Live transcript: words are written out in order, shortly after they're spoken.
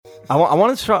I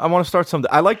want to start something.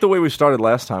 I like the way we started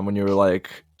last time when you were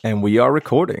like, and we are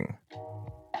recording.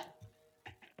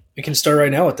 We can start right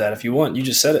now with that if you want. You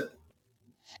just said it.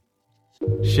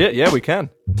 Shit, yeah, we can.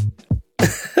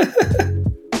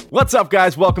 What's up,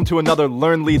 guys? Welcome to another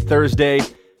Learn Lead Thursday.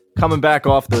 Coming back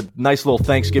off the nice little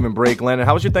Thanksgiving break. Landon,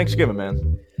 how was your Thanksgiving,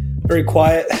 man? Very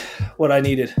quiet. What I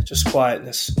needed, just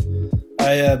quietness.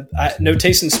 I no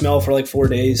taste and smell for like 4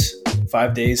 days,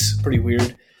 5 days. Pretty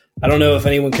weird. I don't know if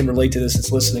anyone can relate to this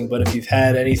that's listening, but if you've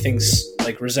had anything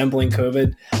like resembling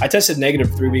COVID, I tested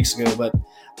negative 3 weeks ago, but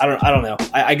I don't know.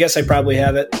 I guess I probably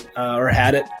have it or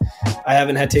had it. I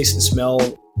haven't had taste and smell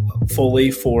fully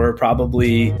for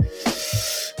probably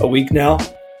a week now.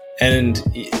 And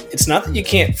it's not that you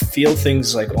can't feel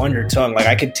things like on your tongue. Like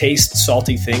I could taste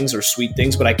salty things or sweet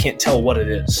things, but I can't tell what it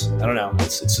is. I don't know.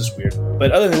 It's just weird.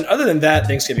 But other than that,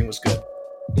 Thanksgiving was good.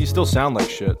 You still sound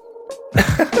like shit.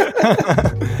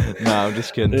 No, I'm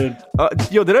just kidding.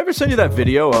 Yo, did I ever send you that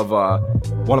video of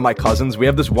one of my cousins? We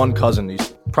have this one cousin.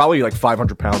 He's probably like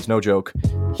 500 pounds, no joke.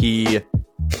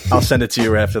 I'll send it to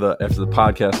you after the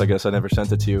podcast. I guess I never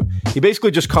sent it to you. He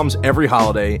basically just comes every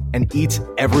holiday and eats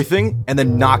everything and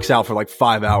then knocks out for like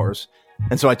 5 hours.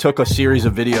 And so I took a series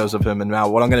of videos of him, and now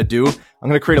what I'm going to do, I'm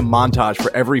going to create a montage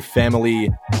for every family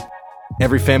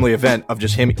event of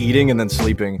just him eating and then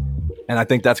sleeping. And I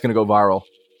think that's going to go viral.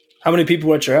 How many people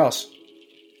were at your house?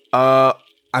 I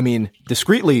mean,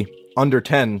 discreetly under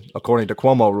 10 according to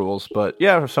Cuomo rules, but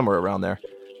yeah, somewhere around there.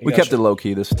 We kept it low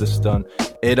key. This is done.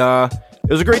 It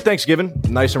was a great Thanksgiving,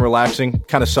 nice and relaxing.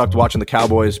 Kind of sucked watching the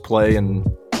Cowboys play, and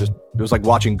just it was like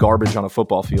watching garbage on a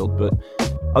football field. But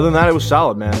other than that, it was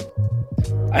solid, man.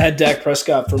 I had Dak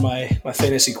Prescott for my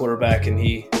fantasy quarterback, and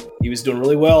he was doing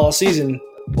really well all season.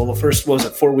 Well, the first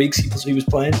 4 weeks he was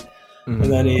playing,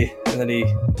 and then he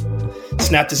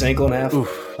snapped his ankle in half.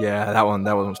 Oof, yeah, that one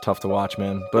was tough to watch,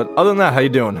 man. But other than that, how you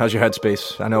doing? How's your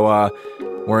headspace? I know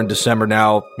we're in December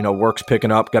now. You know, work's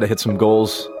picking up. Got to hit some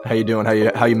goals. How you doing?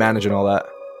 How you managing all that?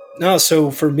 No,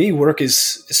 so for me, work is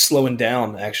slowing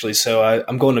down actually. So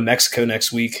I'm going to Mexico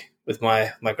next week with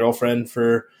my girlfriend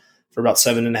for about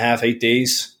 7.5, 8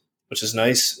 days, which is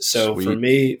nice. So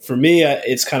Sweet. for me,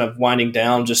 it's kind of winding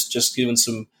down, just doing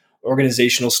some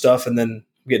organizational stuff, and then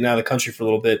getting out of the country for a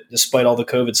little bit. Despite all the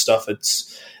COVID stuff, it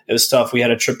was tough. We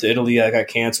had a trip to Italy that got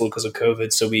canceled because of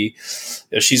COVID. So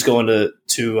she's going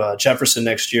to Jefferson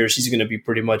next year. She's going to be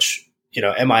pretty much,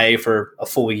 MIA for a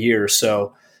full year.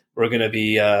 So we're going to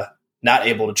be not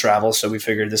able to travel. So we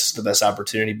figured this is the best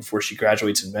opportunity before she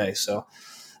graduates in May. So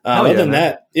other than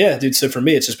that, yeah, dude. So for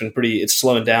me, it's just been it's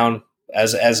slowing down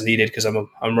as needed because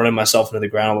I'm running myself into the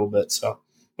ground a little bit. So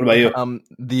what about you?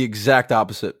 The exact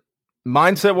opposite.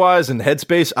 Mindset wise and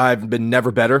headspace, I've been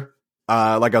never better.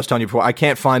 Like I was telling you before, I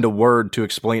can't find a word to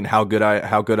explain how good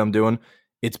I'm doing.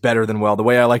 It's better than well. The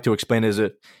way I like to explain it is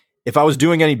if I was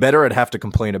doing any better, I'd have to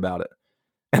complain about it.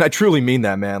 And I truly mean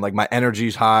that, man. Like my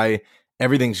energy's high.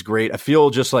 Everything's great. I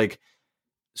feel just like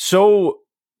so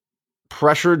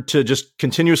pressured to just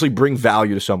continuously bring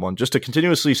value to someone, just to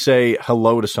continuously say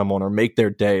hello to someone or make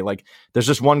their day. Like there's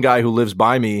this one guy who lives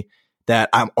by me that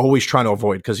I'm always trying to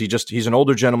avoid because he's an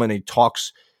older gentleman. He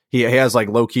talks, he has like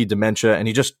low key dementia, and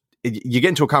you get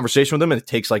into a conversation with him and it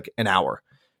takes like an hour,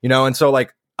 and so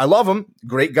like I love him,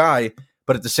 great guy,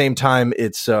 but at the same time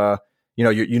it's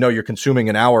you're consuming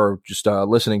an hour just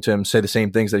listening to him say the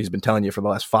same things that he's been telling you for the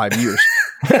last 5 years.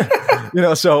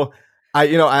 So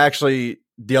I actually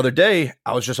the other day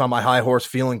I was just on my high horse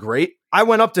feeling great. I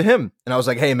went up to him and I was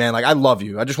like, hey man, like I love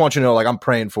you. I just want you to know like I'm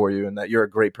praying for you and that you're a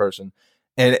great person.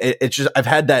 And it's just I've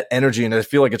had that energy, and I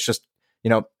feel like it's just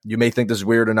you may think this is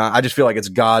weird or not. I just feel like it's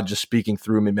God just speaking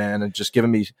through me, man, and just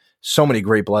giving me so many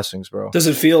great blessings, bro. Does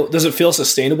it feel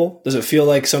sustainable? Does it feel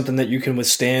like something that you can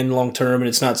withstand long term, and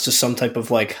it's not just some type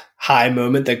of like high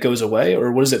moment that goes away,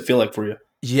 or what does it feel like for you?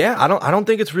 Yeah, I don't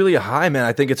think it's really a high, man.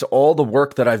 I think it's all the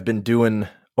work that I've been doing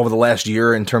over the last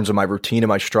year in terms of my routine and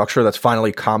my structure that's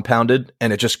finally compounded,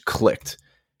 and it just clicked.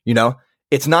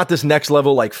 It's not this next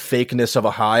level like fakeness of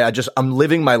a high. I'm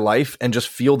living my life and just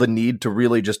feel the need to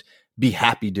really just be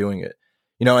happy doing it,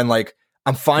 and like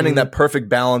I'm finding that perfect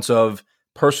balance of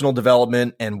personal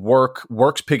development and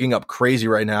work's picking up crazy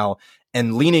right now,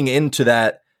 and leaning into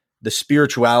that, the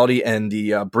spirituality and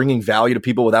the bringing value to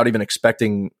people without even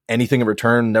expecting anything in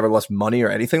return, nevertheless money or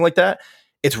anything like that.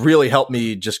 It's really helped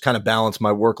me just kind of balance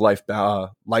my work life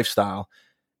lifestyle.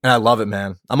 And I love it,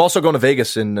 man. I'm also going to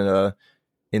Vegas in the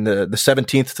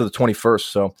 17th to the 21st.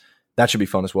 So that should be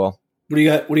fun as well. What do you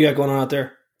got going on out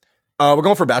there? We're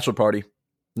going for a bachelor party.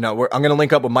 I'm going to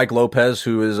link up with Mike Lopez,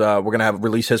 who is, we're going to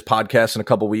release his podcast in a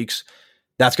couple weeks.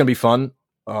 That's going to be fun.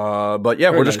 But yeah,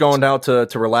 we're just going out to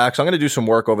relax. I'm going to do some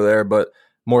work over there, but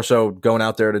more so going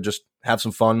out there to just have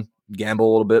some fun, gamble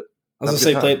a little bit. I was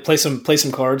going to say, play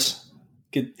some cards.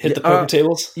 Hit the poker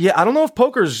tables. Yeah, I don't know if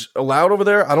poker's allowed over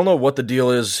there. I don't know what the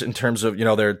deal is in terms of,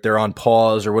 they're on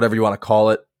pause or whatever you want to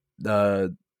call it,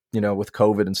 with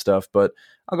COVID and stuff. But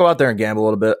I'll go out there and gamble a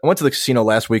little bit. I went to the casino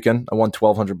last weekend. I won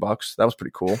 $1,200. That was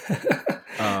pretty cool. For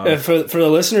the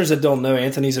listeners that don't know,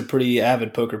 Anthony's a pretty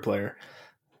avid poker player.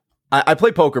 I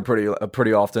play poker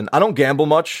pretty often. I don't gamble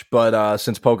much, but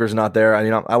since poker's not there,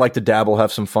 I like to dabble,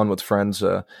 have some fun with friends,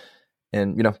 and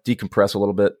decompress a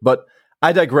little bit. But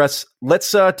I digress.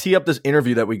 Let's tee up this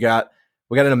interview that we got.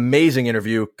 We got an amazing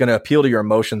interview, going to appeal to your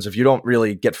emotions. If you don't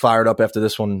really get fired up after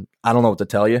this one, I don't know what to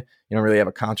tell you. You don't really have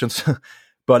a conscience.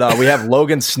 But we have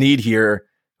Logan Sneed here,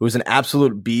 who's an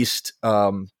absolute beast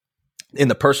in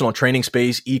the personal training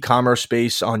space, e-commerce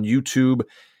space, on YouTube.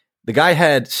 The guy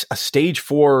had a stage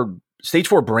 4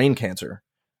 brain cancer,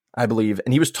 I believe,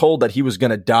 and he was told that he was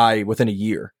going to die within a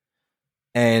year.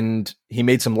 And he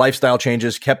made some lifestyle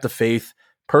changes, kept the faith,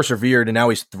 persevered, and now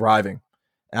he's thriving.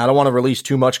 And I don't want to release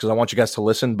too much because I want you guys to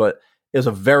listen, but it was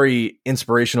a very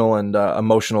inspirational and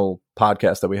emotional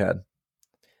podcast that we had.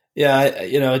 Yeah,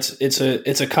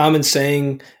 it's a common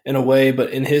saying in a way,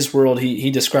 but in his world, he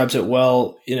describes it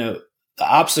well. The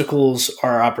obstacles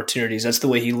are opportunities. That's the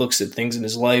way he looks at things in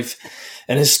his life,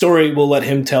 and his story will let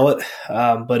him tell it.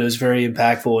 But it was very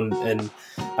impactful, and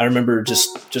I remember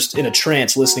just in a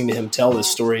trance listening to him tell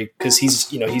this story, because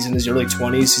he's in his early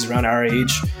 20s. He's around our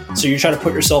age, so you're trying to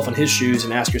put yourself in his shoes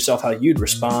and ask yourself how you'd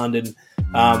respond. And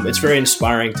it's very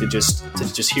inspiring to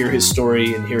just hear his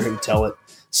story and hear him tell it.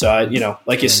 So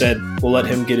like you said, we'll let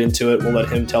him get into it. We'll let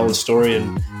him tell his story,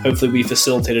 and hopefully we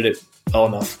facilitated it well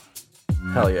enough.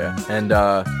 Hell yeah. And,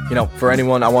 for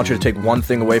anyone, I want you to take one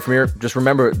thing away from here. Just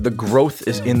remember, the growth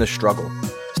is in the struggle.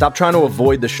 Stop trying to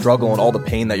avoid the struggle and all the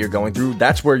pain that you're going through.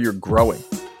 That's where you're growing.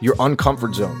 Your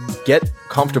uncomfort zone. Get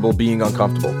comfortable being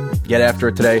uncomfortable. Get after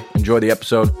it today. Enjoy the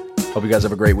episode. Hope you guys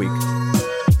have a great week.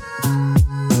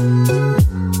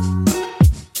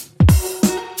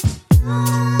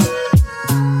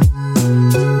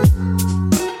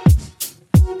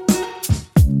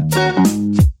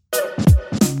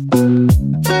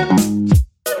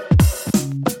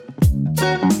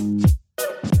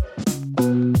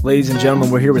 Ladies and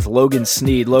gentlemen, we're here with Logan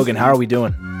Sneed. Logan, how are we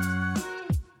doing?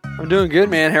 I'm doing good,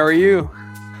 man. How are you?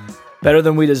 Better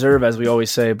than we deserve, as we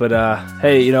always say. But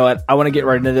hey, you know what? I want to get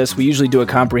right into this. We usually do a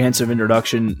comprehensive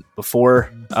introduction before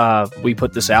we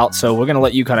put this out. So we're going to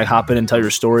let you kind of hop in and tell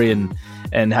your story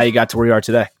and how you got to where you are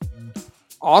today.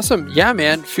 Awesome. Yeah,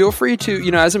 man. Feel free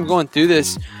to, as I'm going through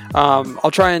this,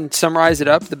 I'll try and summarize it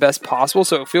up the best possible.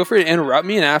 So feel free to interrupt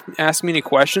me and ask me any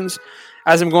questions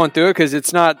as I'm going through it, because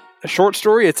it's not a short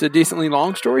story. It's a decently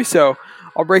long story. So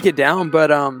I'll break it down.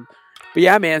 But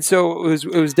yeah, man. So it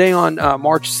was day on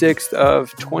March 6th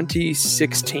of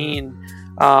 2016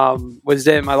 was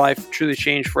the day that my life truly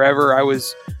changed forever. I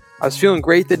was feeling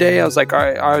great the day. I was like,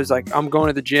 I'm going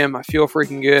to the gym. I feel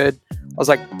freaking good. I was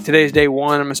like, today's day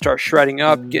one. I'm going to start shredding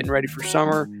up, getting ready for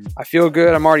summer. I feel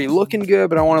good. I'm already looking good,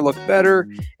 but I want to look better.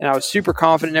 And I was super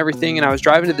confident in everything. And I was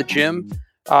driving to the gym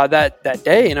that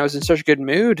day, and I was in such a good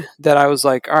mood that I was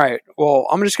like, all right, well,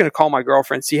 I'm just going to call my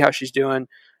girlfriend, see how she's doing.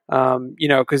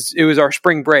 Because it was our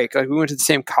spring break. Like, we went to the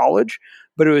same college,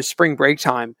 but it was spring break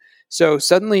time. So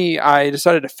suddenly I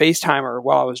decided to FaceTime her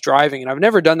while I was driving, and I've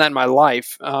never done that in my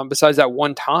life, besides that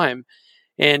one time.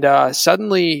 And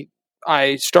suddenly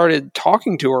I started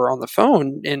talking to her on the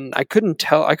phone, and I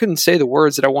couldn't say the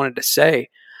words that I wanted to say.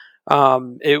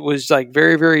 It was like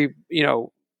very, very,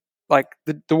 like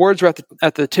the words were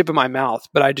at the tip of my mouth,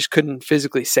 but I just couldn't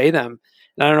physically say them.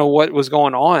 And I don't know what was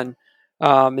going on.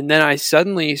 And then I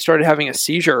suddenly started having a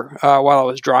seizure while I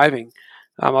was driving.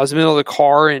 I was in the middle of the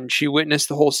car, and she witnessed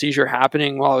the whole seizure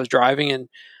happening while I was driving. And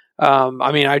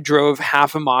I drove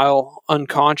half a mile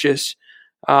unconscious.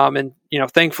 And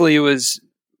thankfully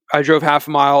I drove half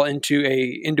a mile into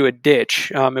a ditch.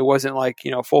 It wasn't like,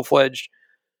 full-fledged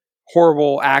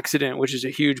horrible accident, which is a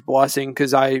huge blessing,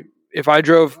 because if I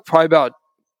drove probably about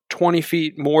 20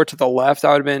 feet more to the left,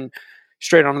 I would have been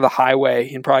straight onto the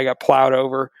highway and probably got plowed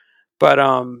over.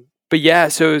 But yeah,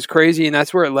 so it was crazy. And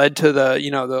that's where it led to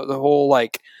the whole,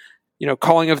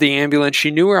 calling of the ambulance.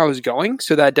 She knew where I was going,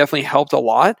 so that definitely helped a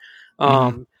lot.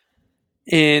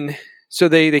 And so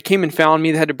they came and found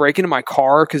me. They had to break into my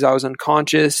car because I was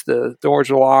unconscious. The doors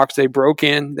were locked. They broke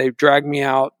in. They dragged me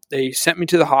out. They sent me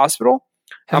to the hospital.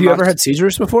 Have you ever had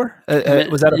seizures before?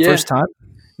 Was that a first time?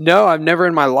 No, I've never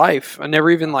in my life. I never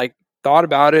even thought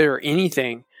about it or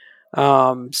anything.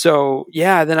 So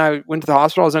yeah, then I went to the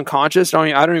hospital. I was unconscious. I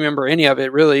don't remember any of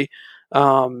it really.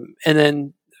 And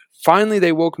then finally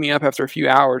they woke me up after a few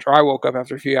hours, or I woke up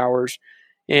after a few hours.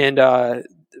 And,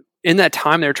 in that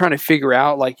time, they were trying to figure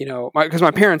out, like, because my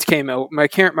parents came out, my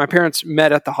parents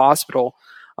met at the hospital,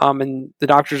 and the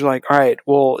doctors were like, "All right,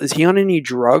 well, is he on any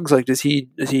drugs? Like, does he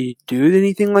do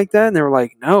anything like that?" And they were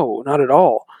like, "No, not at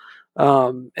all."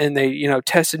 And they,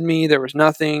 tested me. There was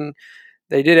nothing.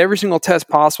 They did every single test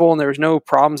possible, and there was no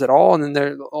problems at all. And then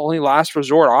their only last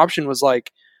resort option was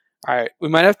like, "All right, we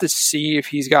might have to see if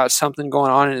he's got something going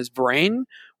on in his brain.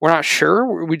 We're not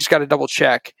sure. We just got to double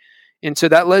check." And so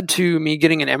that led to me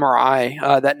getting an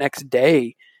MRI that next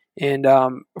day. And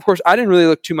of course, I didn't really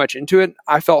look too much into it.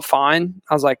 I felt fine.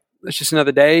 I was like, it's just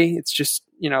another day. It's just,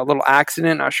 a little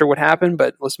accident. Not sure what happened,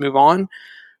 but let's move on.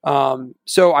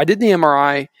 So I did the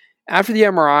MRI. After the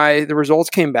MRI, the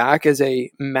results came back as a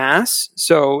mass.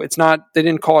 So they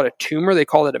didn't call it a tumor. They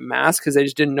called it a mass because they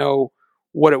just didn't know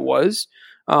what it was.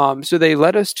 So they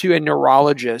led us to a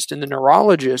neurologist, and the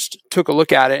neurologist took a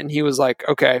look at it, and he was like,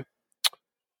 okay,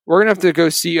 we're going to have to go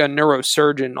see a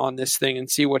neurosurgeon on this thing and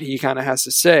see what he kind of has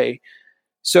to say.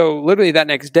 So literally that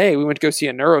next day, we went to go see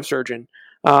a neurosurgeon.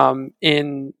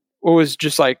 And what was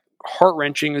just like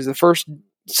heart-wrenching is the first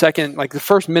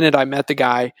minute I met the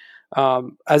guy,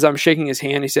 as I'm shaking his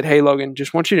hand, he said, "Hey, Logan,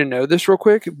 just want you to know this real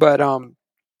quick, but,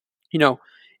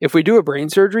 if we do a brain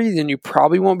surgery, then you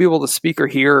probably won't be able to speak or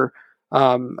hear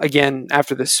again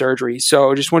after this surgery.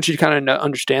 So I just want you to kind of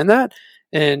understand that."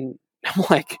 And I'm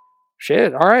like,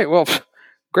 shit, all right, well,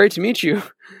 great to meet you.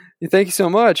 Thank you so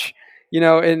much.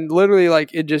 And literally, like,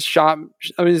 it just shot.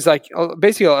 I mean, it's like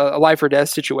basically a life or death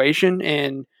situation.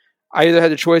 And I either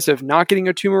had the choice of not getting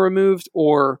a tumor removed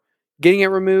or getting it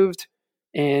removed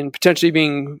and potentially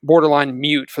being borderline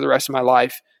mute for the rest of my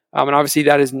life. And obviously,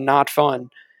 that is not fun.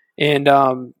 And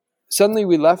suddenly,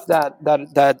 we left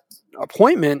that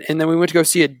appointment, and then we went to go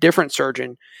see a different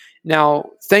surgeon. Now,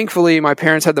 thankfully, my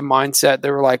parents had the mindset. They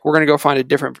were like, we're going to go find a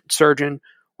different surgeon.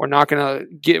 We're not going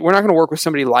to work with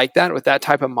somebody like that, with that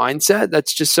type of mindset.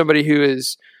 That's just somebody who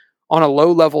is on a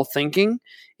low level thinking,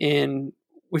 and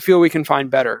we feel we can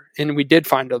find better. And we did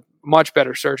find a much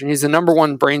better surgeon. He's the number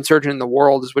one brain surgeon in the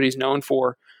world, is what he's known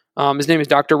for. His name is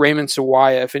Dr. Raymond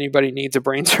Sawaya. If anybody needs a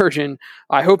brain surgeon,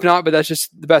 I hope not, but that's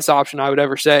just the best option I would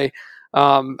ever say.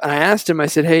 And I asked him, I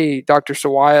said, "Hey, Dr.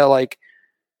 Sawaya, like,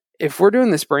 if we're doing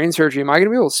this brain surgery, am I going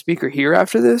to be able to speak or hear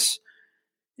after this?"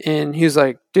 And he was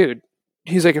like,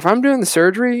 if I'm doing the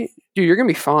surgery, dude, you're going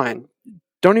to be fine.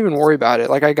 Don't even worry about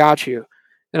it. Like, I got you.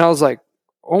 And I was like,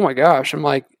 oh my gosh. I'm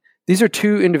like, these are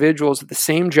two individuals with the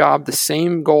same job, the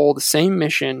same goal, the same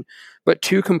mission, but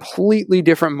two completely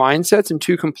different mindsets and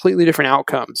two completely different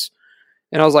outcomes.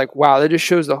 And I was like, wow, that just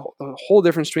shows the whole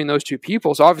difference between those two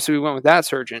people. So obviously we went with that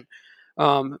surgeon.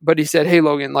 But he said, "Hey,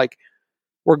 Logan, like,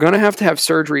 we're going to have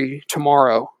surgery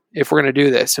tomorrow if we're going to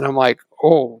do this." And I'm like,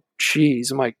 oh,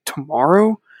 geez. I'm like,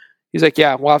 tomorrow? He's like,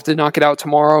 "Yeah, we'll have to knock it out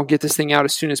tomorrow, get this thing out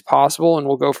as soon as possible, and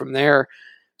we'll go from there."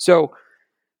 So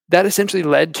that essentially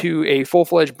led to a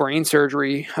full-fledged brain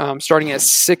surgery starting at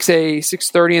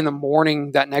 6:30 in the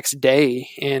morning that next day.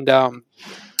 And,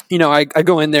 I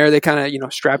go in there, they kind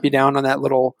of, strap you down on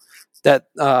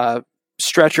that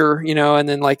stretcher, and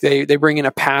then like they bring in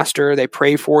a pastor, they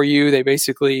pray for you. They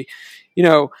basically,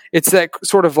 it's that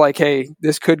sort of like, hey,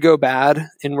 this could go bad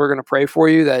and we're going to pray for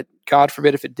you, that God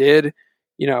forbid if it did,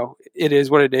 it is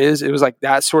what it is. It was like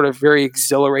that sort of very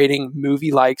exhilarating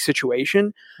movie-like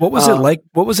situation. What was it like?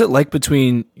 What was it like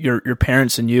between your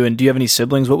parents and you? And do you have any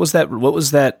siblings? What was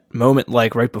that moment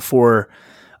like right before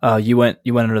you went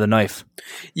under the knife?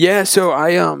 Yeah. So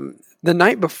I, the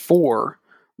night before,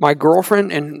 my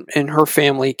girlfriend and her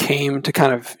family came to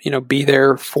kind of, be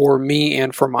there for me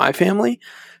and for my family.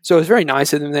 So it was very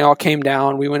nice of them. They all came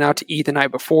down. We went out to eat the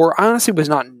night before. I honestly was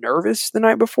not nervous the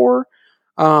night before.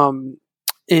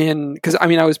 And because,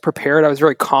 I was prepared. I was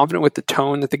very confident with the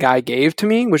tone that the guy gave to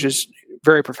me, which is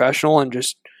very professional and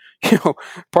just,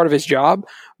 part of his job.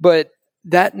 But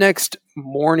that next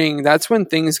morning, that's when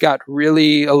things got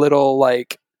really a little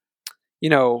like,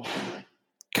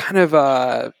 kind of,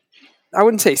 I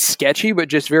wouldn't say sketchy, but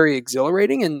just very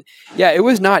exhilarating. And yeah, it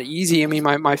was not easy.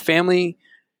 My family,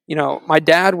 my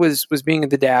dad was being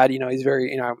the dad, he's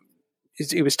very,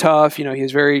 he was tough. He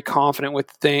was very confident with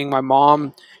the thing. My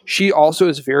mom, she also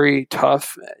is very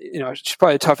tough. She's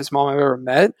probably the toughest mom I've ever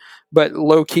met, but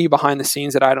low key behind the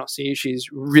scenes that I don't see, she's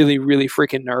really, really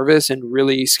freaking nervous and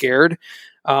really scared.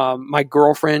 My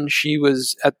girlfriend,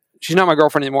 she's not my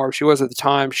girlfriend anymore, but she was at the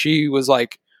time. She was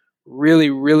like really,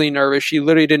 really nervous. She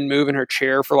literally didn't move in her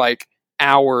chair for like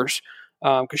hours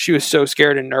because she was so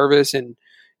scared and nervous. And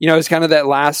it's kind of that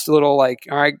last little like,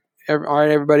 all right,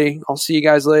 everybody, I'll see you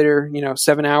guys later.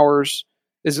 7 hours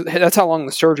that's how long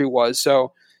the surgery was.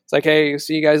 So it's like, hey,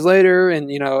 see you guys later.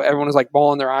 And, everyone was like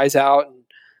bawling their eyes out. And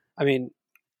I mean,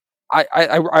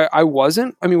 I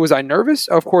wasn't. I mean, was I nervous?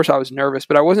 Of course I was nervous,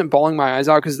 but I wasn't bawling my eyes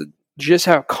out because just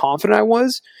how confident I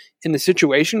was in the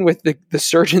situation with the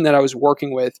surgeon that I was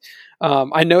working with.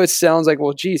 I know it sounds like,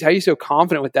 well, geez, how are you so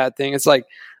confident with that thing? It's like,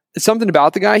 it's something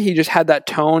about the guy. He just had that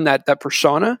tone, that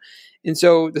persona. And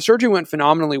so the surgery went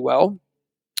phenomenally well.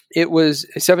 It was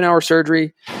a 7-hour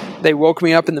surgery. They woke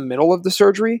me up in the middle of the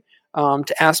surgery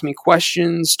to ask me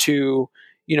questions, to,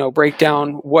 break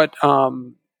down what,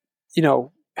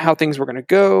 how things were going to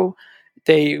go.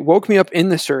 They woke me up in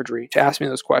the surgery to ask me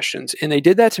those questions. And they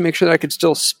did that to make sure that I could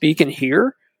still speak and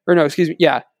hear. Or no, excuse me.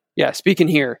 Yeah, speak and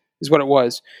hear is what it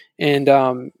was. And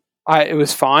it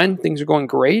was fine. Things were going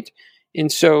great.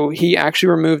 And so he actually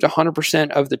removed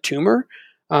 100% of the tumor,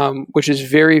 which is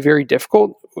very, very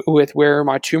difficult with where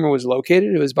my tumor was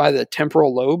located. It was by the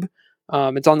temporal lobe.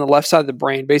 It's on the left side of the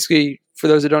brain. Basically, for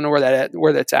those that don't know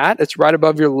where that's at, it's right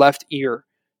above your left ear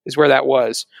is where that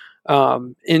was.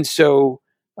 And so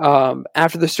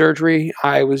after the surgery,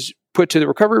 I was put to the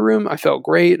recovery room. I felt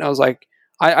great. And I was like,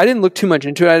 I didn't look too much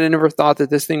into it. I never thought that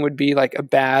this thing would be like a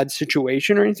bad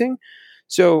situation or anything.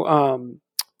 So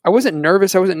I wasn't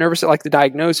nervous. I wasn't nervous at like the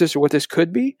diagnosis or what this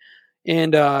could be.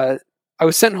 And I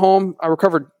was sent home. I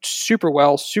recovered super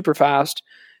well, super fast.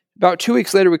 About 2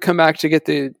 weeks later, we come back to get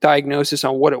the diagnosis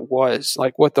on what it was,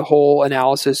 like what the whole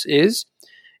analysis is.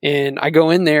 And I go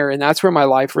in there, and that's where my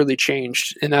life really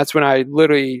changed. And that's when I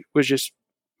literally was just,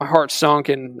 my heart sunk,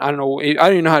 and I don't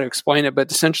even know how to explain it,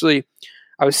 but essentially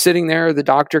I was sitting there, the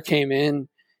doctor came in,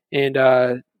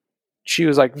 and she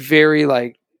was like very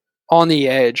like on the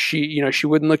edge. She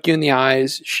wouldn't look you in the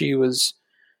eyes. She was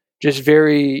just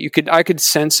very, I could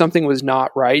sense something was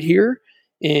not right here.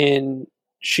 And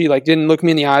she like didn't look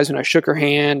me in the eyes when I shook her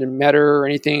hand and met her or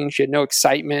anything. She had no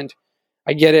excitement.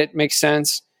 I get it, makes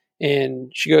sense.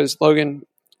 And she goes, Logan,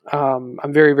 I'm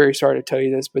very, very sorry to tell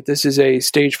you this, but this is a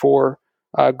stage 4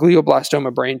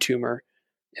 glioblastoma brain tumor.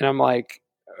 And I'm like,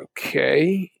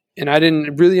 okay. And I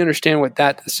didn't really understand what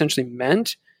that essentially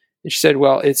meant. And she said,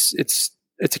 well, it's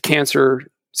a cancer.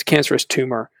 It's a cancerous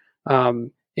tumor.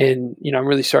 And, I'm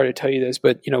really sorry to tell you this,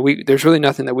 but, there's really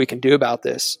nothing that we can do about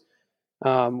this.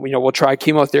 We'll try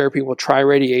chemotherapy, we'll try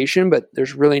radiation, but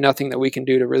there's really nothing that we can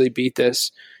do to really beat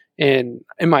this. And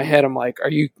in my head, I'm like, are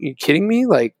you kidding me?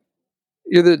 Like,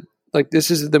 this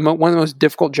is one of the most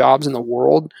difficult jobs in the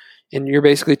world. And you're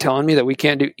basically telling me that we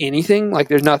can't do anything. Like,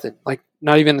 there's nothing, like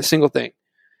not even a single thing.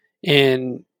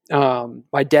 And,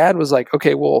 my dad was like,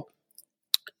 okay, well,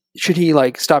 should he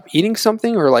like stop eating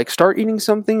something or like start eating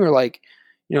something or like,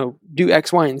 do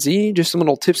X, Y, and Z, just some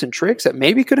little tips and tricks that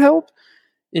maybe could help.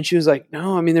 And she was like,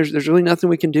 no, I mean, there's really nothing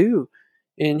we can do.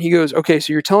 And he goes, okay,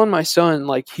 so you're telling my son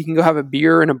like he can go have a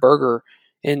beer and a burger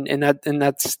and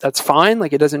that's fine.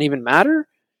 Like it doesn't even matter.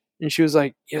 And she was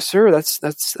like, yes, sir. That's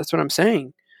what I'm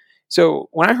saying. So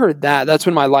when I heard that, that's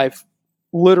when my life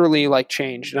literally like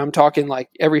changed. And I'm talking like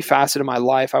every facet of my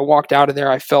life. I walked out of there.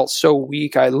 I felt so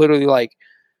weak. I literally like,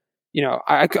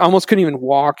 I almost couldn't even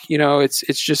walk.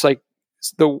 It's just like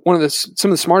some of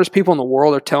the smartest people in the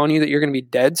world are telling you that you're going to be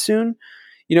dead soon.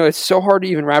 It's so hard to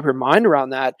even wrap your mind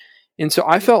around that. And so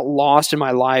I felt lost in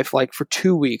my life, like for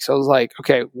 2 weeks. I was like,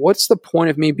 okay, what's the point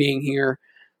of me being here?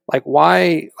 Like,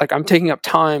 why? Like, I'm taking up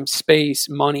time, space,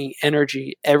 money,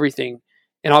 energy, everything,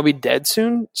 and I'll be dead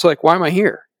soon. So like, why am I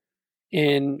here?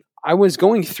 And I was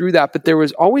going through that, but there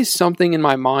was always something in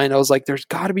my mind. I was like, there's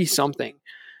got to be something,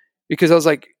 because I was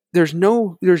like, there's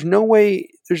no way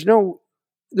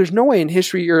in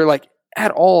history or like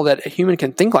at all that a human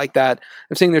can think like that.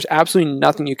 I'm saying there's absolutely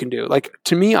nothing you can do. Like,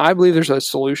 to me, I believe there's a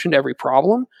solution to every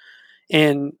problem.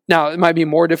 And now it might be a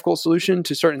more difficult solution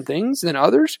to certain things than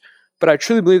others, but I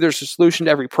truly believe there's a solution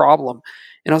to every problem.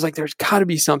 And I was like, there's got to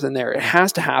be something there. It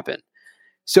has to happen.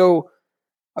 So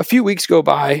a few weeks go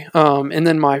by, and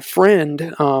then my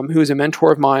friend, who was a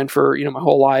mentor of mine for, my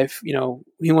whole life,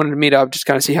 he wanted to meet up, just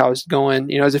kind of see how I was going.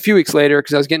 It was a few weeks later,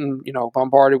 because I was getting,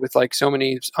 bombarded with like so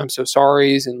many I'm so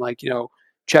sorries and like,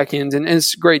 check-ins, and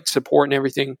it's great support and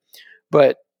everything.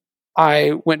 But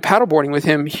I went paddleboarding with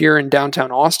him here in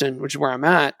downtown Austin, which is where I'm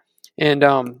at. And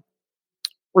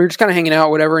we were just kind of hanging out,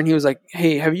 whatever. And he was like,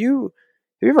 hey, have you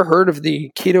ever heard of the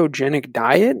ketogenic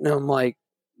diet? And I'm like,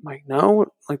 no,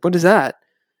 like, what is that?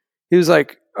 He was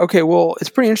like, okay, well, it's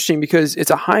pretty interesting because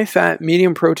it's a high fat,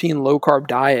 medium protein, low carb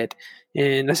diet.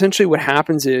 And essentially what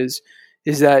happens is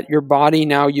that your body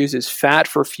now uses fat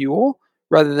for fuel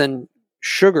rather than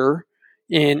sugar,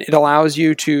 and it allows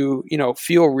you to,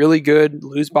 feel really good,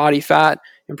 lose body fat,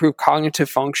 improve cognitive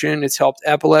function. It's helped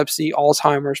epilepsy,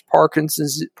 Alzheimer's,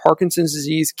 Parkinson's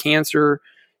disease, cancer,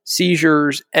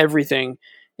 seizures, everything.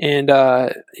 And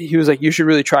he was like, you should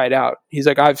really try it out. He's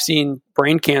like, I've seen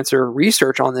brain cancer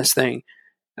research on this thing.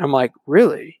 And I'm like,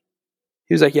 really?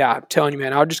 He was like, yeah, I'm telling you,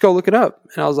 man, I'll just go look it up.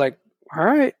 And I was like, all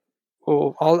right,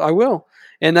 well, I will.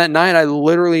 And that night I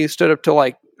literally stayed up till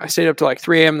like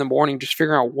 3 a.m. in the morning, just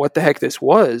figuring out what the heck this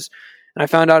was. And I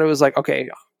found out it was like, okay,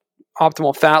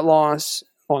 optimal fat loss,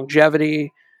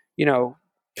 longevity,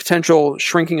 potential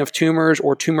shrinking of tumors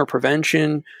or tumor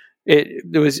prevention. It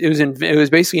was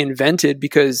basically invented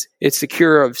because it's the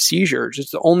cure of seizures.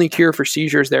 It's the only cure for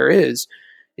seizures there is.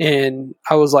 And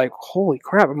I was like, holy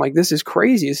crap. I'm like, this is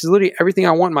crazy. This is literally everything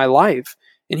I want in my life.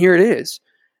 And here it is.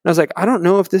 And I was like, I don't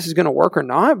know if this is going to work or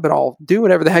not, but I'll do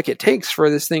whatever the heck it takes for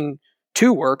this thing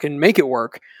to work and make it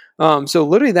work. So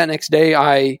literally that next day,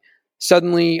 I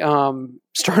suddenly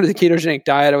started the ketogenic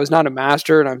diet. I was not a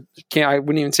master, and I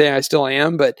wouldn't even say I still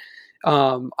am, but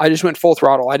I just went full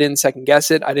throttle. I didn't second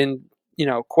guess it. I didn't,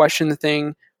 question the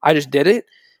thing. I just did it.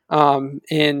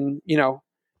 And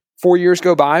 4 years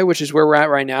go by, which is where we're at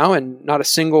right now, and not a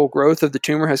single growth of the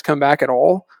tumor has come back at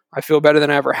all. I feel better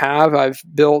than I ever have. I've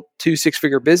built 2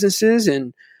 6-figure businesses,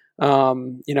 and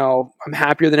I'm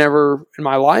happier than ever in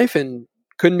my life and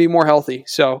couldn't be more healthy.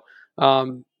 So,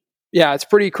 it's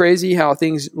pretty crazy how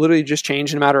things literally just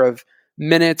change in a matter of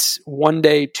minutes, 1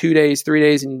 day, 2 days, 3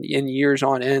 days, and years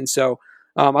on end. So,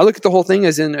 I look at the whole thing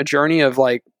as in a journey of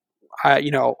like,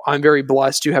 I'm very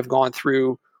blessed to have gone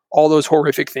through all those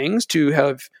horrific things to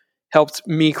have helped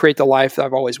me create the life that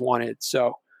I've always wanted.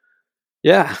 So,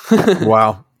 yeah.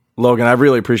 Wow. Logan, I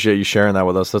really appreciate you sharing that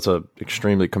with us. That's a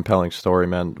extremely compelling story,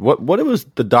 man. What it was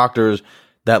the doctors,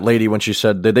 that lady, when she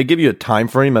said, did they give you a time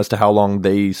frame as to how long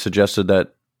they suggested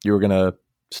that you were going to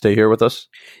stay here with us?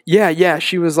 Yeah.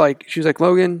 She was like,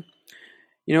 Logan,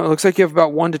 it looks like you have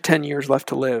about 1 to 10 years left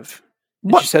to live.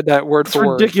 And What? She said that word That's for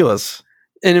word. ridiculous.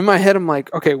 And in my head, I'm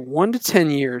like, okay, 1 to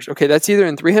 10 years. Okay, that's either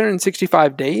in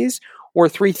 365 days or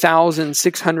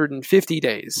 3,650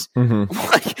 days. Mm-hmm.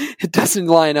 Like, it doesn't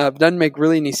line up. Doesn't make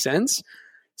really any sense.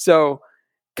 So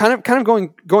kind of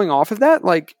going off of that,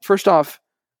 like, first off,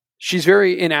 she's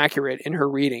very inaccurate in her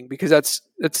reading, because that's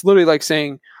literally like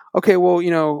saying, okay, well,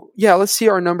 let's see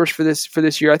our numbers for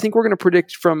this year. I think we're going to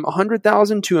predict from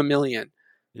 100,000 to 1 million.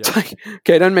 Yeah. It's like,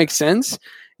 okay, it doesn't make sense.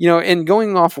 And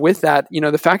going off with that,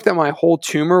 the fact that my whole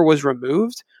tumor was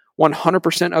removed,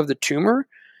 100% of the tumor,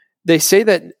 they say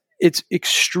that it's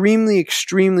extremely,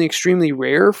 extremely, extremely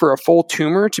rare for a full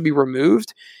tumor to be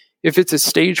removed if it's a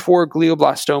stage 4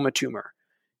 glioblastoma tumor.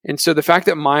 And so the fact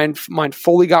that mine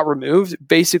fully got removed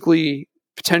basically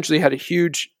potentially had a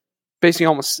huge, I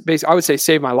would say,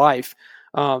 saved my life.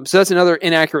 So that's another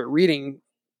inaccurate reading,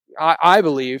 I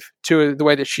believe, to the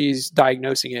way that she's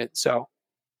diagnosing it. So.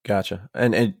 Gotcha.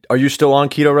 And are you still on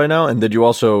keto right now? And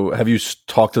have you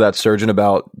talked to that surgeon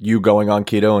about you going on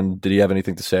keto, and did he have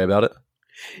anything to say about it?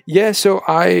 Yeah, so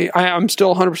I'm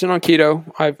still 100% on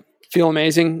keto. I feel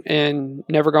amazing and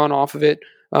never gone off of it.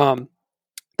 I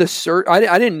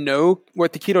didn't know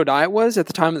what the keto diet was at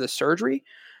the time of the surgery.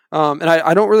 And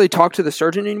I don't really talk to the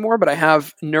surgeon anymore, but I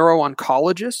have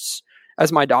neuro-oncologists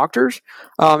as my doctors.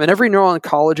 And every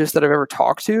neuro-oncologist that I've ever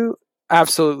talked to,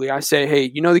 absolutely, I say, hey,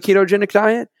 the ketogenic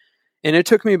diet? And it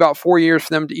took me about 4 years for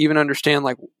them to even understand,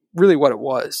 like, really what it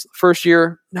was. First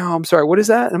year, no, I'm sorry, what is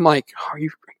that? And I'm like, are you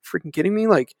freaking kidding me?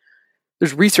 Like,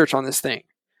 there's research on this thing.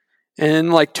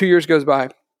 And like 2 years goes by.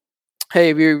 Hey,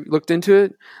 have you looked into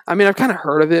it? I mean, I've kind of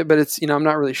heard of it, but it's, I'm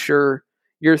not really sure.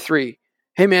 Year 3.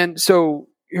 Hey man, so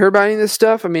you heard about any of this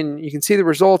stuff? I mean, you can see the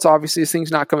results. Obviously, this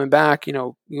thing's not coming back.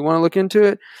 You want to look into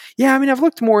it? Yeah, I mean, I've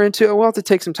looked more into it. We'll have to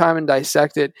take some time and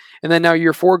dissect it. And then now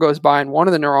year 4 goes by, and one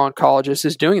of the neuro-oncologists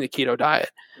is doing the keto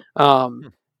diet.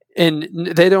 And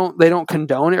they don't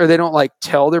condone it, or they don't like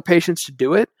tell their patients to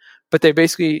do it, but they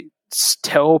basically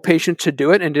tell patients to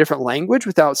do it in a different language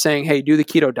without saying, hey, do the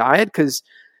keto diet. Because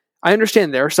I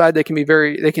understand their side. They can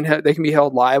be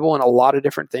held liable in a lot of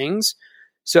different things.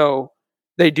 So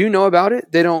they do know about it.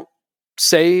 They don't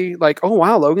say like, oh,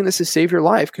 wow, Logan, this has saved your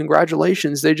life.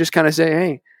 Congratulations. They just kind of say,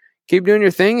 hey, keep doing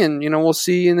your thing. And, we'll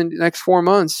see you in the next 4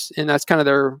 months. And that's kind of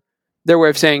their way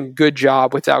of saying good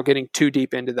job without getting too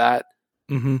deep into that.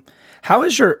 Mm-hmm. How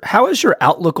has your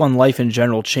outlook on life in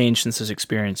general changed since this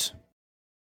experience?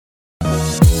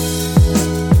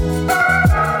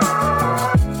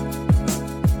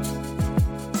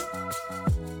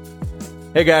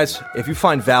 Hey guys, if you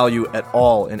find value at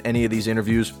all in any of these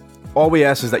interviews, all we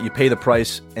ask is that you pay the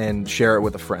price and share it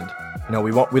with a friend.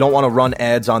 we don't want to run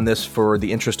ads on this for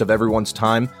the interest of everyone's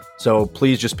time. So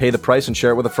please just pay the price and share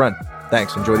it with a friend.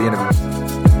 Thanks. Enjoy the interview.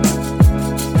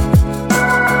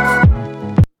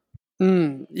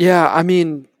 Yeah, I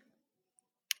mean,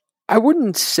 I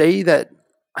wouldn't say that.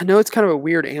 I know it's kind of a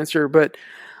weird answer, but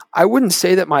I wouldn't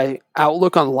say that my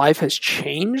outlook on life has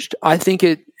changed. I think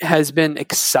it has been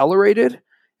accelerated,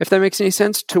 if that makes any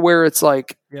sense, to where it's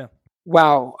like,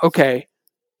 wow, okay,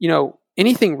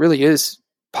 anything really is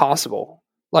possible.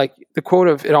 Like the quote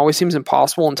of "it always seems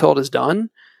impossible until it is done"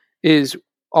 is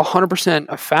 100%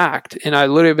 a fact. And I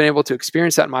literally have been able to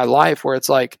experience that in my life where it's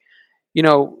like,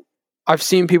 I've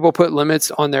seen people put limits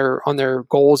on their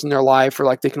goals in their life, or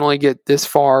like they can only get this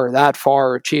far or that far,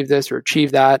 or achieve this or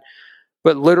achieve that.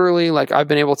 But literally, like I've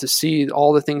been able to see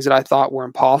all the things that I thought were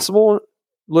impossible,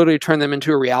 literally turn them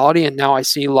into a reality. And now I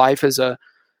see life as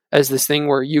this thing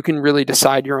where you can really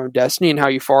decide your own destiny and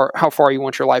how far you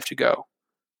want your life to go.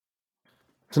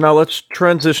 So now let's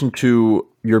transition to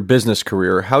your business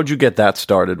career. How'd you get that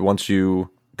started once you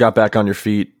got back on your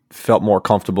feet, felt more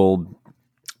comfortable,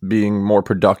 being more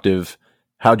productive?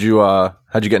 How'd you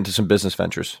get into some business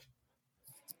ventures?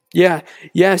 Yeah.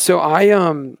 So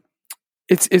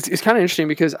it's kind of interesting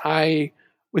because I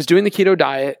was doing the keto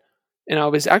diet, and I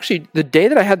was actually, the day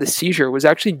that I had the seizure was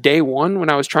actually day one when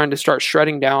I was trying to start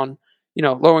shredding down,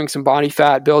 lowering some body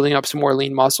fat, building up some more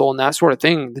lean muscle and that sort of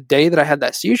thing. The day that I had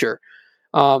that seizure.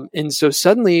 And so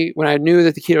suddenly when I knew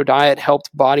that the keto diet helped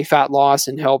body fat loss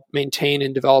and helped maintain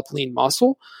and develop lean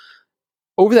muscle,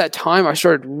 over that time, I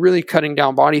started really cutting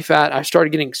down body fat. I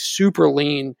started getting super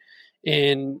lean,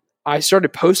 and I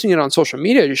started posting it on social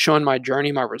media, just showing my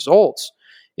journey, my results.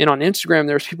 And on Instagram,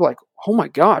 there's people like, oh my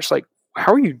gosh, like,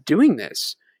 how are you doing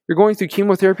this? You're going through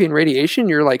chemotherapy and radiation.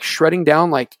 You're like shredding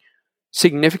down like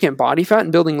significant body fat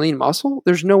and building lean muscle.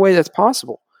 There's no way that's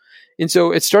possible. And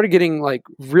so it started getting like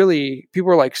really, people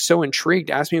were like so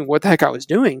intrigued, asking me what the heck I was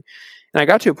doing. And I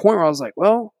got to a point where I was like,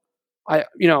 well, I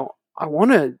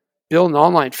want to build an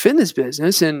online fitness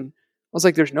business. And I was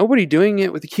like, there's nobody doing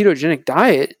it with the ketogenic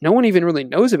diet. No one even really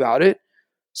knows about it.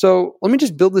 So let me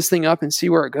just build this thing up and see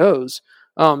where it goes.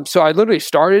 So I literally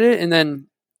started it, and then,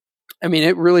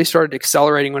 it really started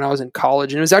accelerating when I was in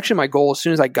college. And it was actually my goal as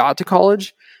soon as I got to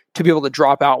college to be able to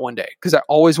drop out one day, because I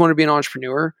always wanted to be an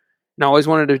entrepreneur and I always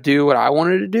wanted to do what I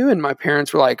wanted to do. And my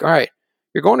parents were like, all right,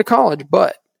 you're going to college,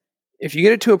 but if you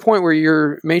get it to a point where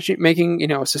you're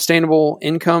making a sustainable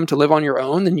income to live on your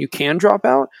own, then you can drop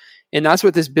out. And that's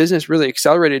what this business really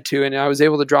accelerated to. And I was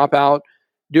able to drop out,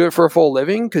 do it for a full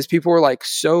living, because people were like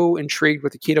so intrigued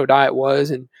what the keto diet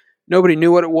was, and nobody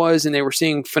knew what it was. And they were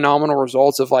seeing phenomenal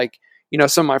results of like,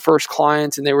 some of my first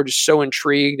clients, and they were just so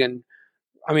intrigued. And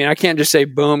I can't just say,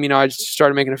 boom, I just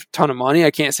started making a ton of money.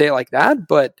 I can't say it like that,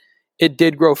 but it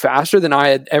did grow faster than I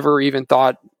had ever even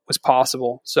thought was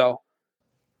possible. So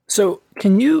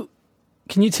can you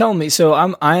tell me? So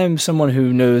I am someone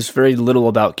who knows very little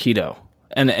about keto,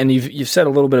 and you've said a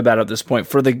little bit about it at this point.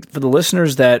 For the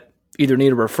listeners that either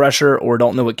need a refresher or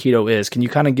don't know what keto is, can you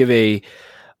kind of give a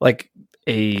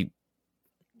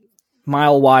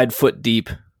mile wide, foot deep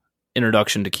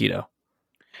introduction to keto?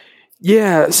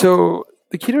 Yeah. So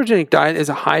the ketogenic diet is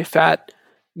a high fat,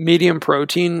 medium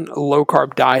protein, low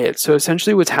carb diet. So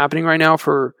essentially, what's happening right now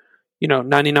for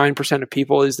 99% of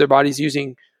people is their body's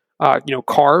using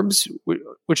carbs,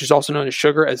 which is also known as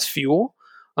sugar, as fuel.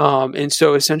 And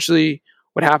so essentially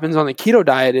what happens on the keto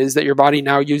diet is that your body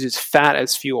now uses fat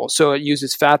as fuel. So it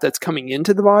uses fat that's coming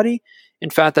into the body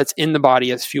and fat that's in the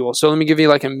body as fuel. So let me give you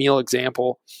like a meal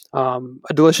example. A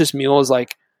delicious meal is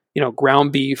like,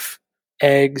 ground beef,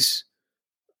 eggs,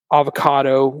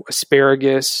 avocado,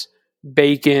 asparagus,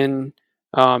 bacon.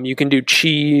 You can do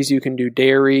cheese, you can do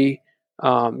dairy,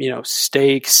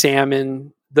 steak,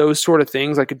 salmon, those sort of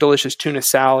things, like a delicious tuna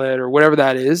salad or whatever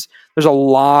that is. There's a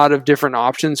lot of different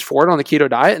options for it on the keto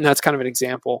diet, and that's kind of an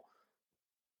example.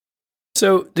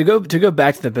 So to go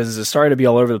back to the business, sorry to be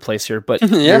all over the place here, but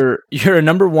Yeah. you're a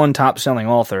number one top selling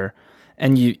author,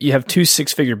 and you have 2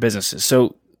 6-figure businesses.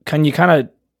 So can you kind of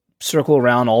circle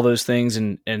around all those things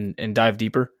and dive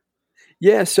deeper?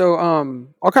 Yeah. So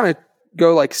I'll kind of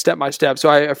go like step by step. So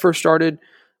I first started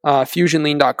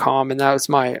fusionlean.com, and that was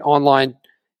my online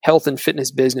health and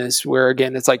fitness business, where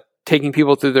again, it's like taking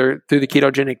people through the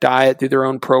ketogenic diet, through their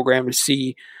own program to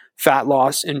see fat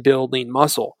loss and build lean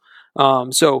muscle.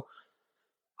 So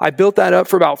I built that up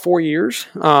for about 4 years,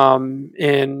 and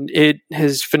it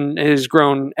has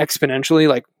grown exponentially,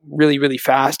 like really, really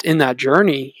fast in that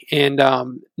journey. And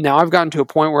now I've gotten to a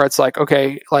point where it's like,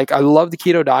 okay, like I love the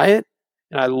keto diet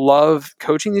and I love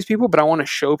coaching these people, but I want to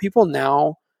show people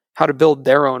now how to build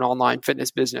their own online fitness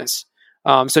business.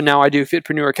 So now I do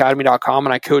fitpreneuracademy.com,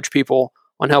 and I coach people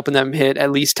on helping them hit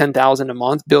at least 10,000 a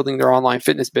month building their online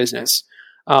fitness business.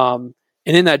 And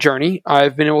in that journey,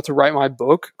 I've been able to write my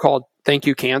book called Thank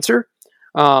You Cancer.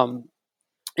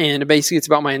 And basically it's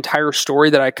about my entire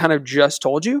story that I kind of just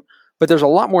told you, but there's a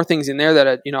lot more things in there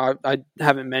that I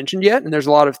haven't mentioned yet. And there's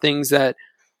a lot of things that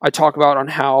I talk about on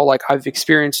how like I've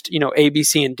experienced, A, B,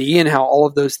 C, and D, and how all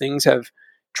of those things have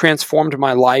transformed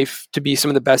my life to be some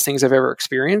of the best things I've ever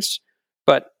experienced.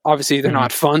 But obviously they're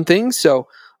not fun things. So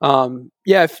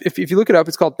if you look it up,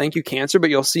 it's called Thank You Cancer,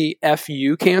 but you'll see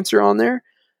FU Cancer on there.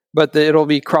 But it'll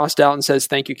be crossed out and says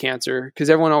Thank You Cancer, because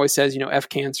everyone always says, F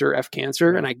cancer,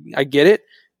 and I get it,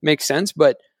 makes sense.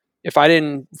 But if I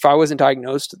wasn't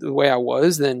diagnosed the way I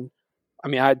was, then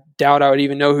I doubt I would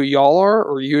even know who y'all are,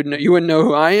 or you wouldn't know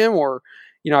who I am, or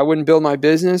I wouldn't build my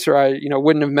business, or I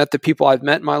wouldn't have met the people I've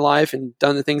met in my life and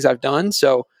done the things I've done.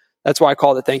 So that's why I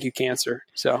call it Thank You Cancer.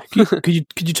 So could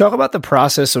you talk about the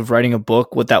process of writing a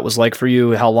book, what that was like for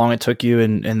you, how long it took you,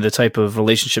 and the type of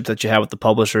relationship that you had with the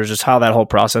publishers, just how that whole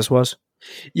process was?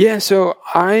 Yeah. So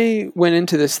I went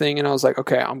into this thing and I was like,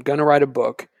 okay, I'm going to write a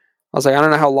book. I was like, I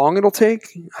don't know how long it'll take.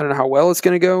 I don't know how well it's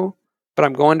going to go, but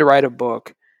I'm going to write a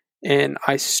book. And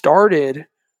I started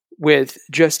with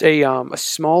just a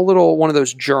small little one of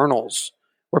those journals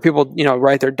where people,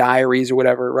 write their diaries or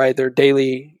whatever, right? Their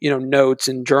daily, notes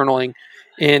and journaling.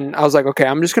 And I was like, okay,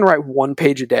 I'm just going to write 1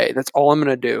 page a day. That's all I'm going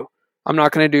to do. I'm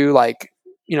not going to do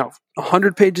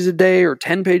 100 pages a day or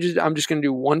 10 pages. I'm just going to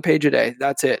do 1 page a day.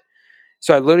 That's it.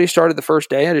 So I literally started the first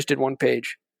day. I just did 1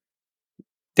 page.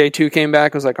 Day 2 came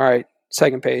back. I was like, all right,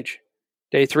 2nd page.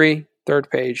 Day 3, 3rd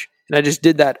page. And I just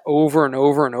did that over and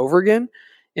over and over again.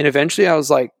 And eventually I was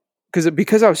like,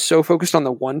 because I was so focused on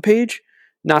the 1 page,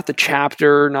 not the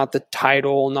chapter, not the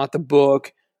title, not the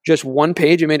book, just 1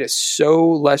 page. It made it so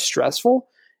less stressful.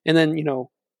 And then,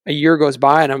 a year goes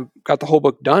by and I've got the whole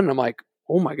book done. And I'm like,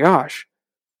 oh my gosh,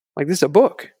 like this is a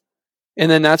book. And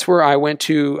then that's where I went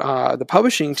to the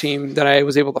publishing team that I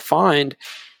was able to find.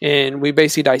 And we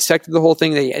basically dissected the whole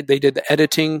thing. They did the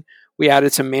editing. We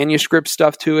added some manuscript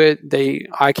stuff to it.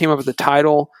 I came up with the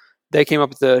title. They came up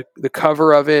with the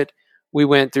cover of it. We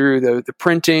went through the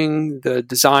printing, the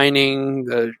designing,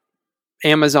 the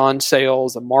Amazon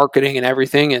sales, the marketing, and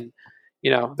everything. And,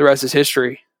 the rest is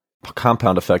history.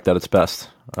 Compound effect at its best.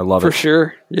 I love it. For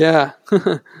sure. Yeah.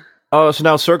 So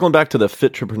now circling back to the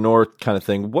Fitrepreneur kind of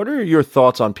thing, what are your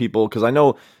thoughts on people? Because I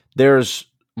know there's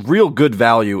real good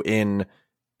value in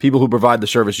people who provide the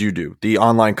service you do. The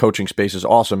online coaching space is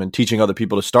awesome, and teaching other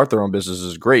people to start their own business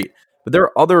is great. But there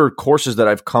are other courses that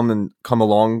I've come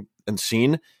along and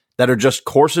seen that are just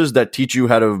courses that teach you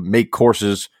how to make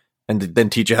courses and then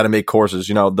teach you how to make courses,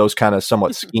 those kind of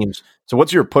somewhat schemes. So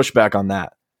what's your pushback on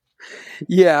that?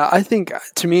 Yeah, I think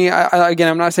to me, again,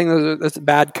 I'm not saying that's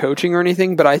bad coaching or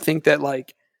anything, but I think that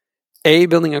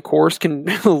building a course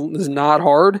is not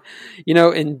hard,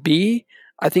 and B,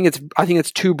 I think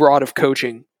it's too broad of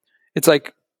coaching. It's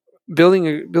like building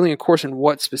a course in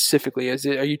what specifically?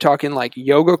 Are you talking like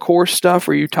yoga course stuff?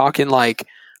 Or are you talking like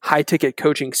high ticket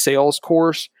coaching sales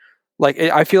course?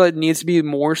 I feel it needs to be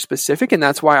more specific, and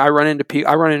that's why I run into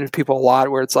people a lot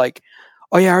where it's like,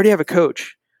 oh yeah, I already have a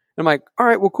coach. And I'm like, all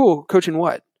right, well, cool. Coaching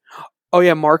what? Oh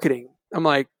yeah, marketing. I'm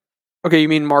like, okay, you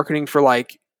mean marketing for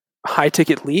high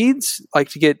ticket leads,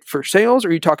 to get for sales? Or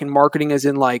are you talking marketing as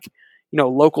in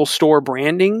local store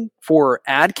branding for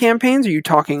ad campaigns? Are you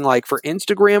talking for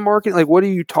Instagram marketing? What are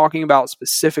you talking about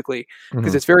specifically?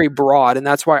 Because it's very broad. And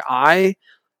that's why I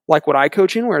like what I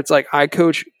coach in, where it's I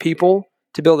coach people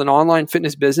to build an online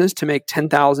fitness business to make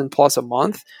 10,000 plus a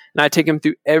month. And I take them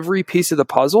through every piece of the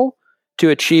puzzle to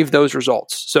achieve those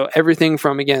results. So everything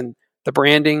from, again, the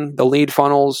branding, the lead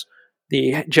funnels,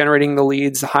 the generating the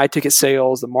leads, the high ticket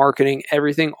sales, the marketing,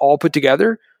 everything all put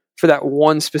together for that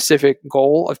one specific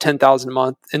goal of 10,000 a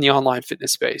month in the online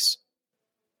fitness space.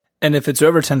 And if it's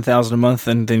over 10,000 a month,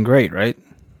 then great, right?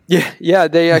 Yeah.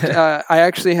 They, I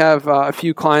actually have a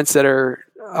few clients that are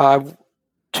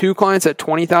 2 clients at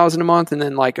 20,000 a month, and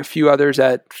then a few others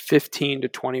at 15 to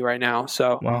 20 right now.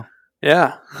 So, wow.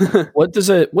 Yeah. What's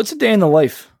a day in the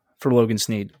life for Logan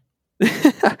Sneed?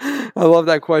 I love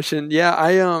that question. Yeah,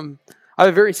 I have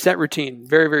a very set routine,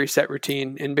 very, very set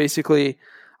routine. And basically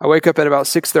I wake up at about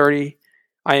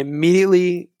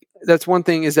 6:30. That's one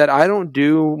thing, is that I don't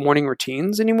do morning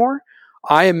routines anymore.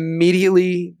 I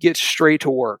immediately get straight to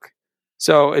work.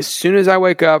 So as soon as I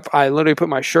wake up, I literally put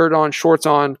my shirt on, shorts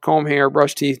on, comb hair,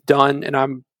 brush teeth, done, and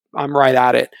I'm right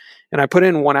at it. And I put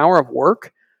in 1 hour of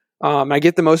work. I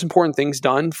get the most important things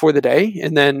done for the day,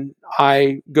 and then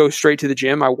I go straight to the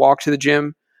gym. I walk to the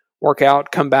gym, work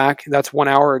out, come back. That's 1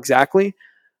 hour exactly.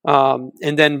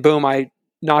 And then boom, I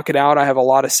knock it out. I have a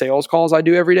lot of sales calls I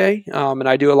do every day. And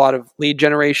I do a lot of lead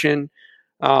generation.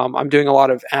 I'm doing a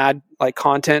lot of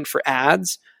content for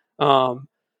ads.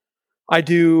 I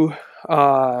do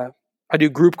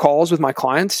group calls with my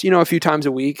clients, a few times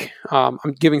a week. I'm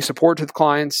giving support to the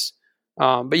clients.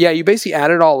 But yeah, you basically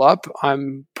add it all up.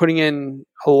 I'm putting in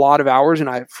a lot of hours and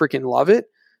I freaking love it.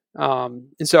 And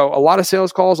so a lot of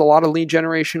sales calls, a lot of lead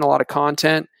generation, a lot of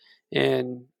content,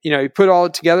 and you put all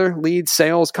it together. Lead,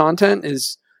 sales, content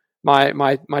is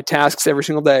my tasks every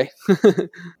single day.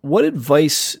 What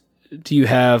advice do you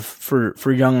have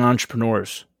for young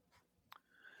entrepreneurs?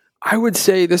 I would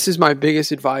say this is my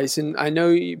biggest advice, and I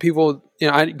know people,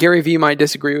 Gary Vee might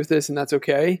disagree with this, and that's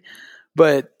okay.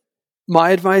 But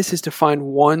my advice is to find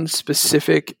one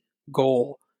specific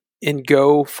goal and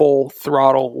go full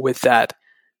throttle with that.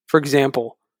 For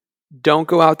example, don't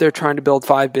go out there trying to build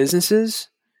 5 businesses.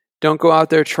 Don't go out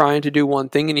there trying to do one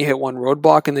thing and you hit one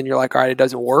roadblock and then you're like, all right, it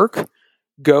doesn't work.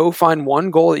 Go find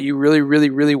one goal that you really, really,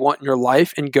 really want in your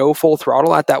life and go full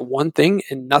throttle at that one thing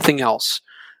and nothing else.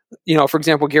 For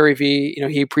example, Gary Vee,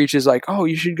 he preaches like, oh,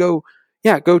 you should go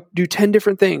do 10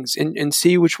 different things and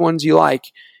see which ones you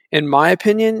like. In my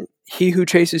opinion, he who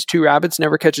chases 2 rabbits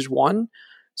never catches one.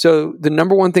 So the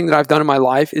number one thing that I've done in my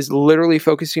life is literally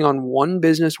focusing on one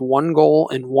business, one goal,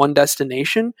 and one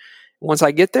destination. Once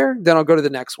I get there, then I'll go to the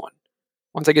next one.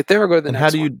 Once I get there, I'll go to the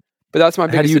next one. But that's my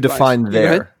biggest How do you advice. define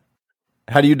there?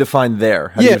 How do you define there?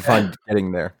 How do you define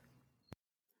getting there?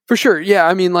 For sure. Yeah.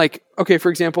 I mean, for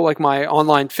example, my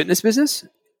online fitness business,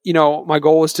 my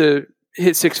goal was to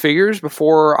hit 6 figures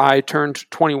before I turned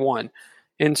 21.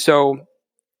 And so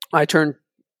I turned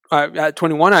at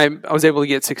 21, I was able to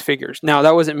get 6 figures. Now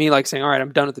that wasn't me saying, all right,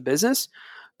 I'm done with the business,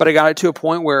 but I got it to a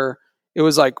point where it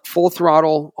was full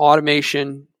throttle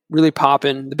automation, really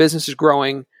popping. The business is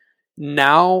growing.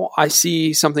 Now I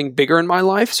see something bigger in my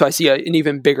life. So I see an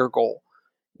even bigger goal.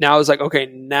 Now it's okay,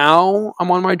 now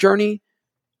I'm on my journey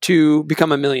to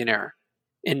become a millionaire.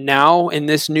 And now in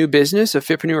this new business of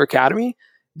Fitpreneur Academy,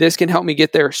 this can help me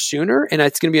get there sooner. And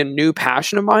it's going to be a new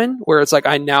passion of mine where it's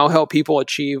I now help people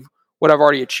achieve what I've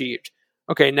already achieved.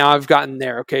 Okay, now I've gotten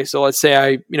there. Okay, so let's say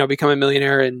I, become a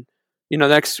millionaire in, the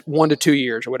next 1 to 2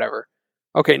 years or whatever.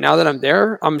 Okay, now that I'm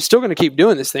there, I'm still going to keep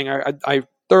doing this thing. I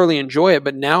thoroughly enjoy it,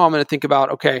 but now I'm going to think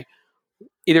about, okay,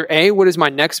 either A, what is my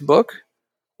next book?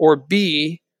 Or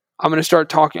B, I'm going to start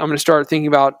thinking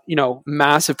about,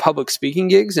 massive public speaking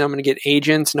gigs, and I'm going to get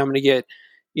agents, and I'm going to get,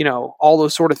 all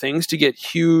those sort of things to get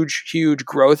huge, huge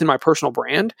growth in my personal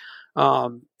brand.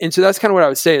 And so that's kind of what I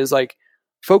would say is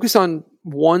focus on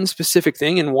one specific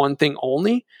thing and one thing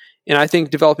only. And I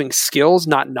think developing skills,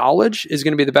 not knowledge, is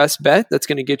going to be the best bet that's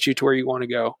going to get you to where you want to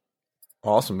go.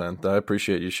 Awesome, man. I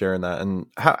appreciate you sharing that. And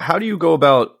how do you go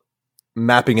about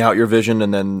mapping out your vision,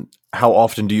 and then how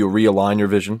often do you realign your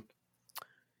vision?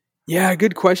 Yeah,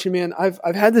 good question, man. I've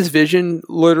had this vision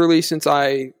literally since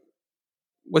I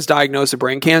was diagnosed with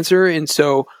brain cancer. And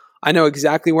so I know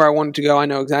exactly where I wanted to go. I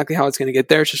know exactly how it's going to get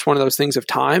there. It's just one of those things of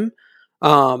time.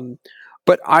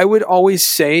 But I would always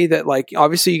say that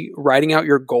obviously writing out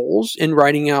your goals and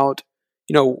writing out,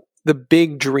 the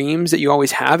big dreams that you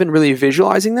always have and really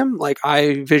visualizing them.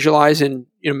 I visualize and,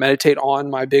 meditate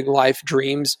on my big life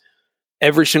dreams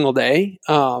every single day.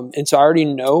 And so I already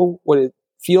know what it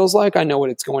feels like. I know what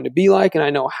it's going to be like, and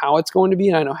I know how it's going to be,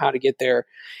 and I know how to get there.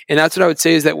 And that's what I would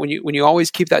say is that when you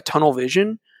always keep that tunnel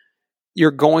vision,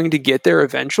 you're going to get there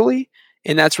eventually.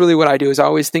 And that's really what I do is I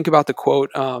always think about the quote,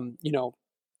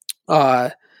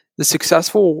 the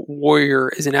successful warrior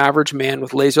is an average man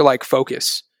with laser-like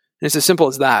focus. And it's as simple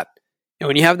as that. And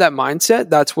when you have that mindset,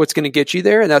 that's what's going to get you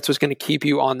there, and that's what's going to keep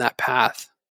you on that path.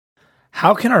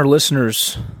 How can our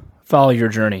listeners follow your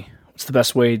journey? What's the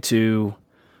best way to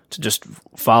just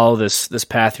follow this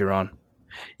path you're on?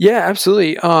 Yeah,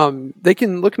 absolutely. They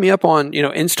can look me up on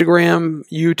Instagram,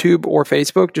 YouTube, or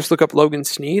Facebook. Just look up Logan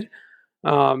Sneed.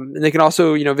 And they can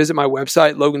also visit my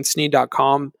website,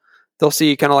 logansneed.com. They'll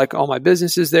see kind of all my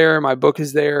businesses there, my book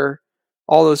is there,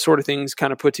 all those sort of things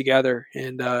kind of put together.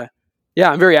 And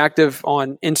I'm very active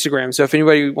on Instagram. So if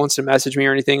anybody wants to message me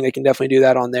or anything, they can definitely do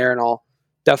that on there, and I'll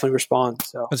definitely respond.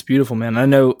 So that's beautiful, man. I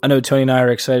know Tony and I are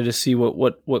excited to see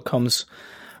what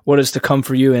is to come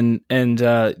for you. And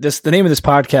the name of this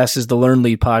podcast is the Learn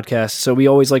Lead Podcast. So we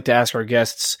always like to ask our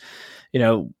guests,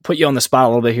 put you on the spot a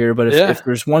little bit here, but if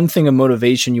there's one thing of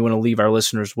motivation you want to leave our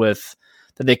listeners with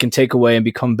that they can take away and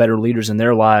become better leaders in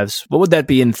their lives, what would that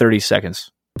be in 30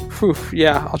 seconds? Whew,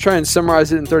 yeah, I'll try and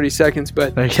summarize it in 30 seconds,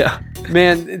 but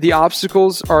man, the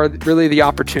obstacles are really the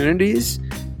opportunities.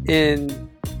 And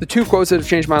the 2 quotes that have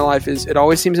changed my life is, it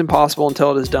always seems impossible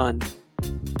until it is done.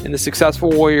 And the successful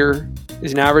warrior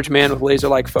is an average man with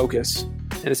laser-like focus.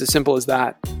 And it's as simple as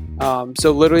that.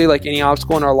 So literally, like any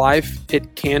obstacle in our life,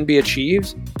 it can be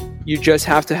achieved. You just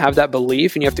have to have that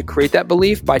belief, and you have to create that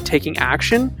belief by taking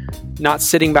action, not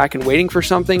sitting back and waiting for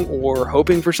something or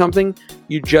hoping for something.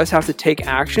 You just have to take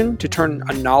action to turn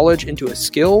a knowledge into a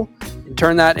skill and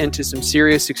turn that into some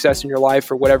serious success in your life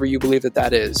for whatever you believe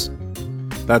that is.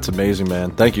 That's amazing, man.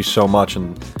 Thank you so much.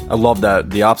 And I love that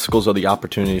the obstacles are the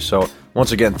opportunities. So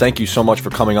once again, thank you so much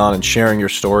for coming on and sharing your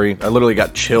story. I literally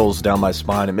got chills down my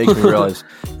spine. It makes me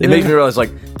realize, like,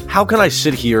 how can I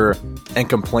sit here and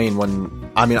complain when,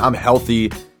 I'm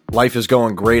healthy, life is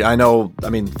going great. I know,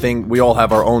 we all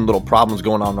have our own little problems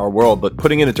going on in our world, but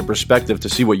putting it into perspective to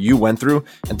see what you went through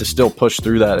and to still push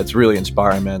through that, it's really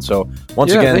inspiring, man. So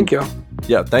once again, thank you.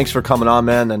 Yeah, thanks for coming on,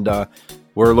 man. And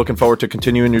we're looking forward to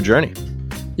continuing your journey.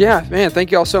 Yeah, man,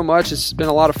 thank you all so much. It's been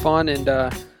a lot of fun, and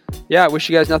I wish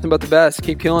you guys nothing but the best.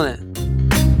 Keep killing it.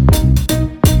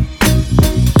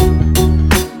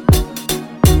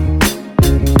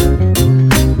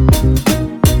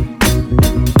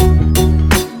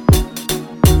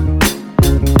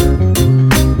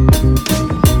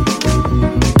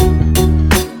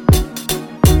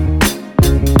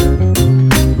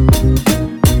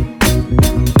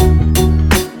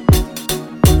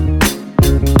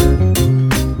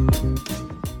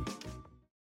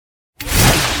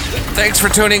 Thanks for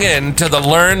tuning in to the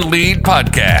Learn Lead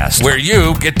podcast, where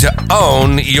you get to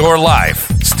own your life.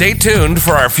 Stay tuned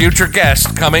for our future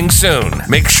guest coming soon.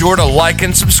 Make sure to like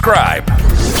and subscribe.